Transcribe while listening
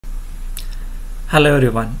Hello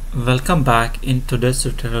everyone, welcome back in today's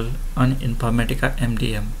tutorial on Informatica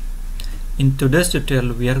MDM. In today's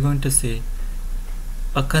tutorial we are going to see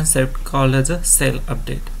a concept called as a cell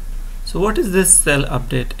update. So what is this cell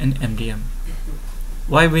update in MDM?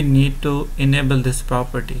 Why we need to enable this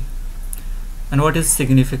property? And what is the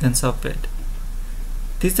significance of it?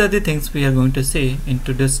 These are the things we are going to see in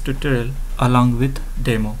today's tutorial along with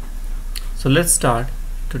demo. So let's start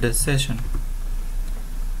today's session.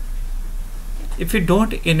 If you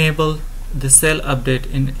don't enable the cell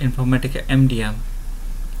update in Informatica MDM,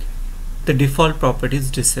 the default property is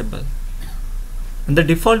disabled, and the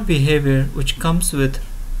default behavior which comes with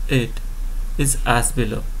it is as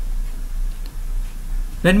below.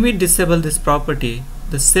 When we disable this property,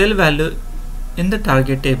 the cell value in the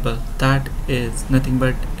target table, that is nothing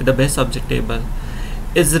but the base object table,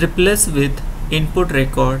 is replaced with input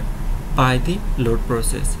record by the load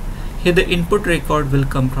process. Here the input record will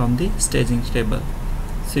come from the staging table.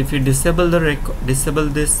 So if you disable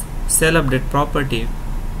this cell update property,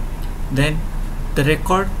 then the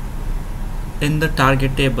record in the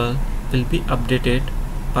target table will be updated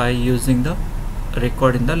by using the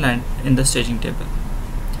record in the staging table.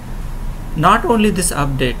 Not only this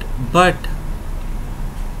update, but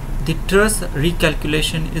the truss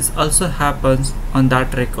recalculation is also happens on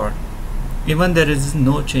that record, even there is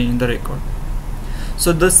no change in the record.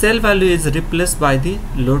 So the cell value is replaced by the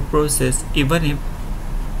load process even if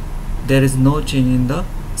there is no change in the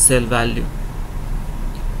cell value.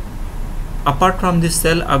 Apart from the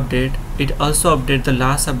cell update, it also updates the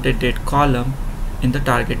last update date column in the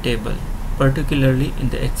target table, particularly in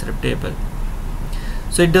the xrep table.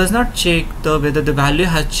 So it does not check whether the value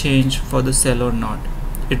has changed for the cell or not.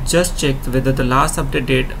 It just checks whether the last update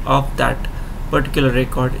date of that particular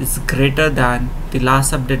record is greater than the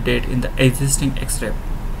last update date in the existing xrep.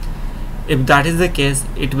 If that is the case,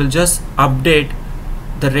 it will just update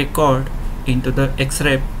the record into the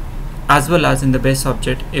xrep as well as in the base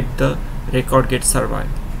object if the record gets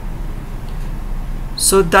survived.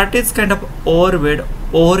 So that is kind of overhead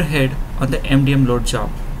on the MDM load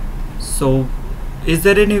job. So is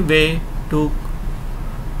there any way to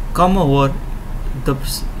come over the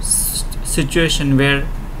situation where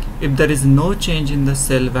if there is no change in the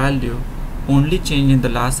cell value, only change in the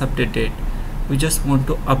last update date, we just want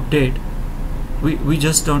to update, we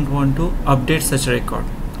just don't want to update such record,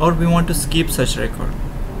 or we want to skip such record?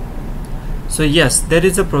 So yes, there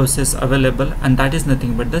is a process available, and that is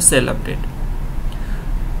nothing but the cell update.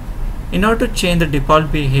 In order to change the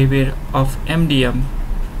default behavior of MDM,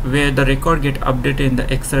 where the record get updated in the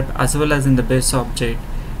xrep as well as in the base object,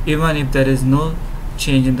 even if there is no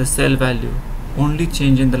change in the cell value, only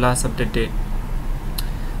change in the last update date.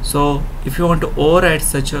 So if you want to override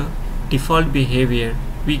such a default behavior,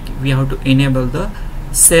 we have to enable the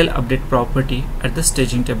cell update property at the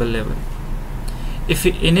staging table level. If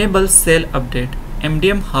we enable cell update,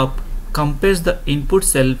 MDM hub compares the input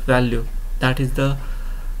cell value, that is the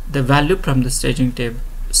value from the staging table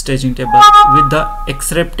with the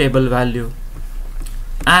xrep table value,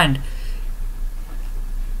 and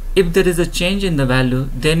if there is a change in the value,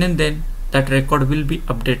 then and then that record will be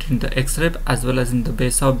updated in the xrep as well as in the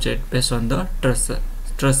base object based on the truss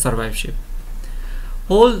survivorship.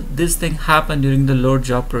 All this thing happen during the load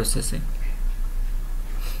job processing.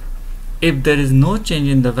 If there is no change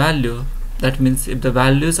in the value, that means if the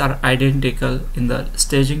values are identical in the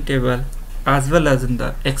staging table as well as in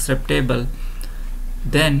the xrep table,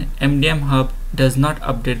 then MDM hub does not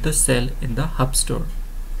update the cell in the hub store.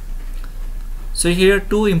 So here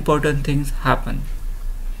two important things happen.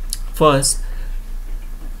 First,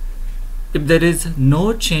 if there is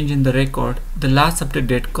no change in the record, the last update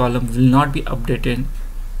date column will not be updated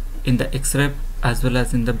in the xrep as well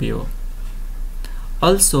as in the BO.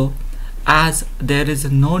 Also, as there is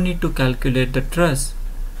no need to calculate the truss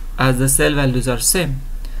as the cell values are same,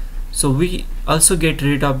 so we also get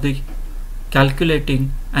rid of the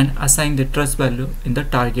calculating and assign the truss value in the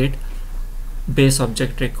target base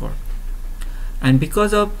object record. And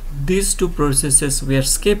because of these two processes we are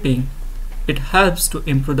skipping, it helps to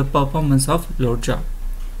improve the performance of load job.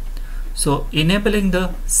 So enabling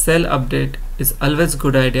the cell update is always a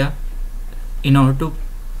good idea in order to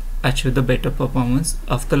achieve the better performance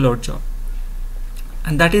of the load job,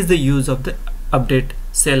 and that is the use of the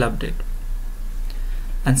cell update.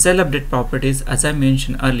 And cell update properties, as I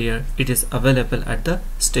mentioned earlier, it is available at the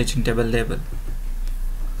staging table level.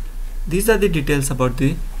 These are the details about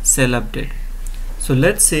the cell update. So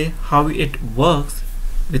let's see how it works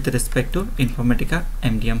with respect to Informatica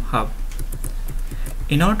MDM hub.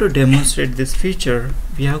 In order to demonstrate this feature,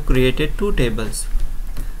 we have created two tables.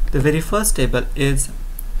 The very first table is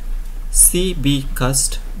CB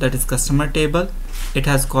cust, that is customer table. It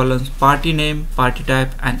has columns party name, party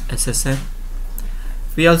type and SSN.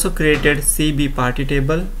 We also created CB party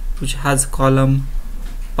table, which has column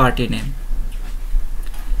party name.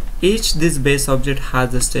 Each this base object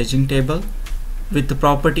has a staging table with the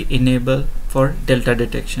property enable for delta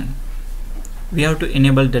detection. We have to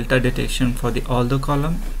enable delta detection for all the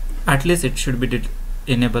column. At least it should be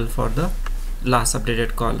enabled for the last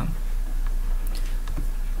updated column.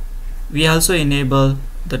 We also enable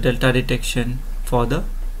the delta detection for the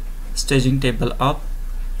staging table of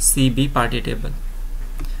CB party table.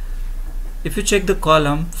 If you check the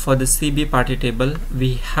column for the CB party table,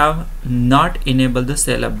 we have not enabled the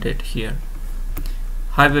cell update here.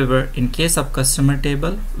 However, in case of customer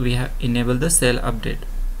table, we have enabled the cell update.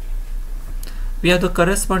 We have the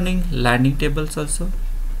corresponding landing tables also.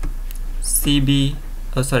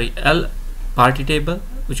 L party table,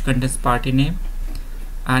 which contains party name,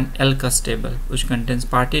 and L cust table, which contains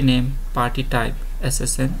party name, party type,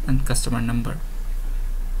 SSN and customer number.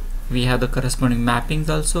 We have the corresponding mappings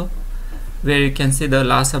also, where you can see the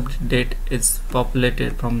last update is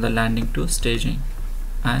populated from the landing to staging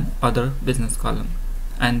and other business column.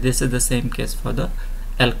 And this is the same case for the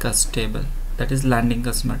L cust table, that is landing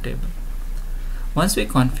customer table. Once we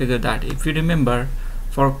configure that, if you remember,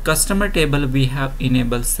 for customer table we have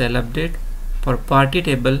enabled cell update. For party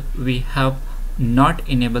table we have not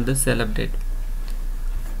enabled the cell update.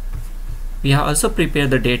 We have also prepared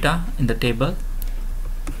the data in the table.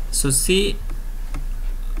 So see,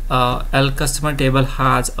 L customer table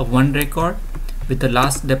has a one record with the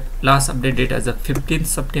last update date as a 15th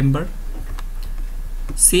September.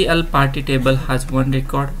 CL party table has one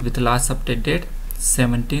record with the last update date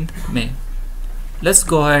 17th May. Let's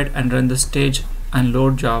go ahead and run the stage and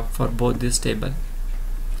load job for both these tables.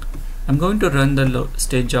 I'm going to run the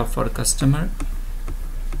stage job for customer.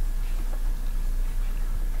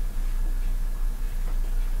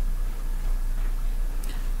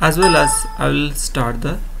 As well as I will start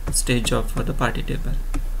the stage job for the party table.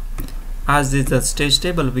 As is the stage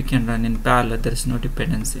table, we can run in parallel, there is no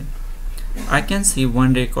dependency. I can see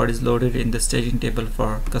one record is loaded in the staging table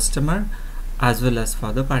for customer as well as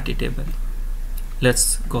for the party table.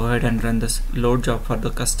 Let's go ahead and run this load job for the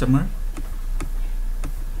customer.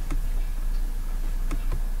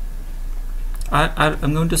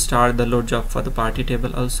 I'm going to start the load job for the party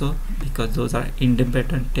table also, because those are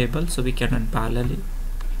independent tables, so we can run parallelly.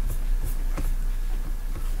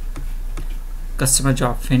 Customer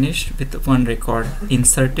job finished with one record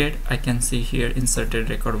inserted. I can see here inserted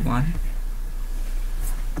record 1.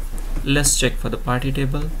 Let's check for the party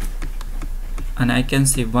table, and I can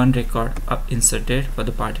see one record inserted for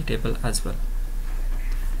the party table as well.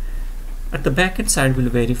 At the backend side, we'll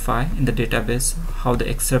verify in the database how the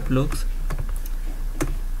xrep looks.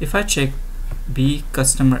 If I check B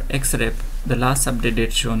customer xrep, the last update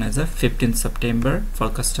date shown as a 15th September for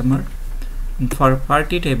customer. And for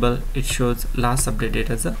party table, it shows last update date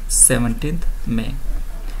as a 17th May.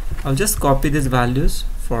 I'll just copy these values,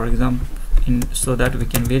 for example, so that we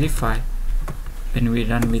can verify when we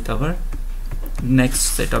run with our next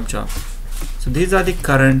setup job. So these are the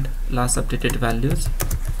current last updated values.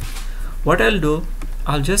 What I'll do,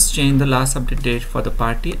 I'll just change the last update date for the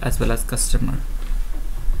party as well as customer.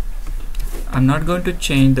 I'm not going to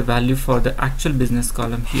change the value for the actual business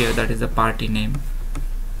column here, that is the party name.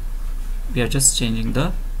 We are just changing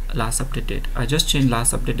the last update date. I just changed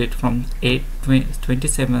last update date from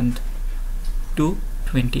 27th to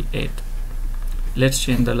 28th. Let's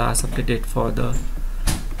change the last update date for the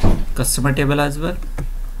customer table as well,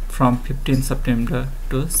 from 15th September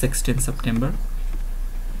to 16th September.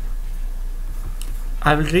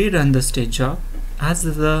 I will rerun the stage job. As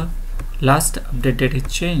the last update date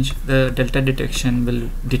is changed, the delta detection will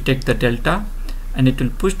detect the delta and it will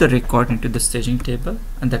push the record into the staging table,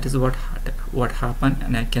 and that is what happened.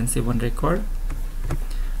 And I can see one record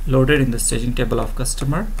loaded in the staging table of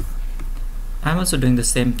customer. I'm also doing the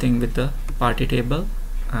same thing with the party table,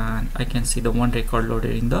 and I can see the one record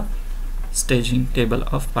loaded in the staging table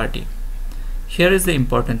of party. Here is the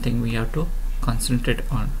important thing we have to concentrate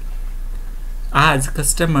on. As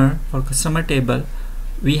customer, for customer table,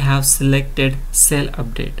 we have selected cell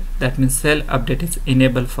update. That means cell update is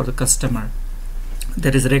enabled for the customer.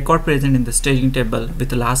 There is a record present in the staging table with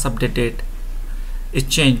the last update date is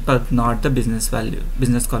changed, but not the business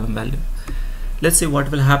column value. Let's see what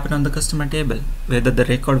will happen on the customer table, whether the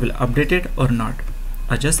record will update it or not.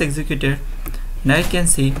 I just executed. Now I can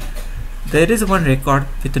see there is one record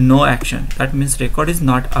with no action. That means record is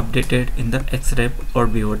not updated in the xrep or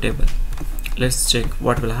BO table. Let's check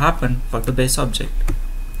what will happen for the base object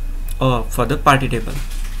or for the party table.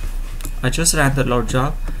 I just ran the load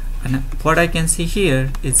job, and what I can see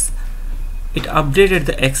here is it updated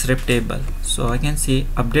the xref table. So I can see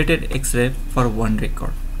updated xref for one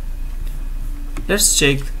record. Let's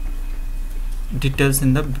check details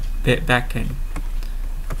in the back end.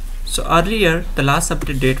 So earlier, the last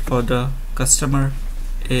update date for the customer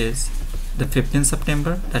is the 15th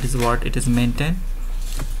September. That is what it is maintained.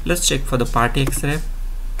 Let's check for the party xref.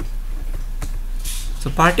 So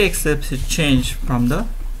party xref is changed from the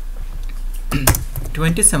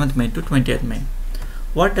 27th May to 20th May.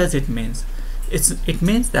 What does it mean? It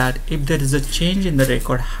means that if there is a change in the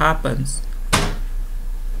record happens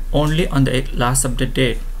only on the last update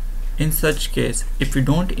date, in such case, if you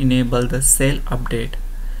don't enable the sale update,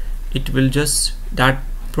 it will just, that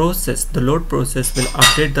process, the load process will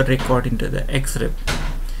update the record into the xref,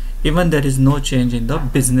 even there is no change in the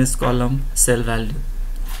business column cell value.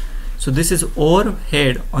 So this is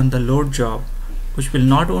overhead on the load job, which will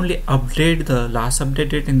not only update the last update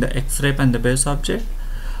date in the xref and the base object,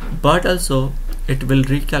 but also it will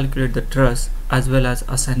recalculate the truss as well as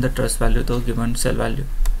assign the truss value to the given cell value.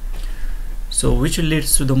 So which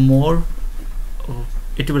leads to the more,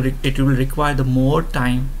 it will require the more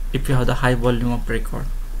time if you have the high volume of record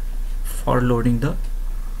for loading the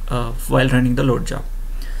while running the load job.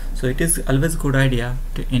 So it is always good idea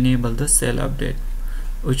to enable the cell update,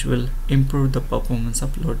 which will improve the performance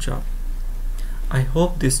of load job. I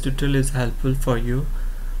hope this tutorial is helpful for you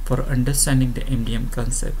for understanding the MDM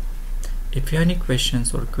concept. If you have any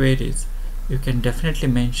questions or queries, you can definitely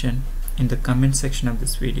mention in the comment section of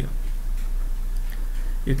this video.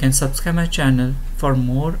 You can subscribe my channel for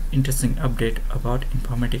more interesting update about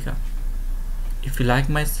Informatica. If you like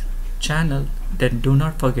my channel, then do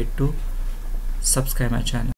not forget to subscribe my channel.